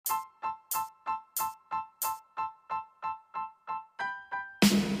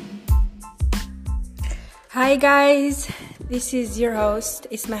Hi guys, this is your host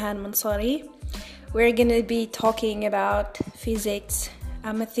Ismahan Mansari. We're gonna be talking about physics.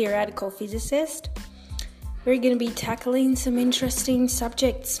 I'm a theoretical physicist. We're gonna be tackling some interesting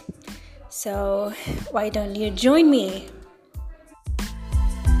subjects. So why don't you join me?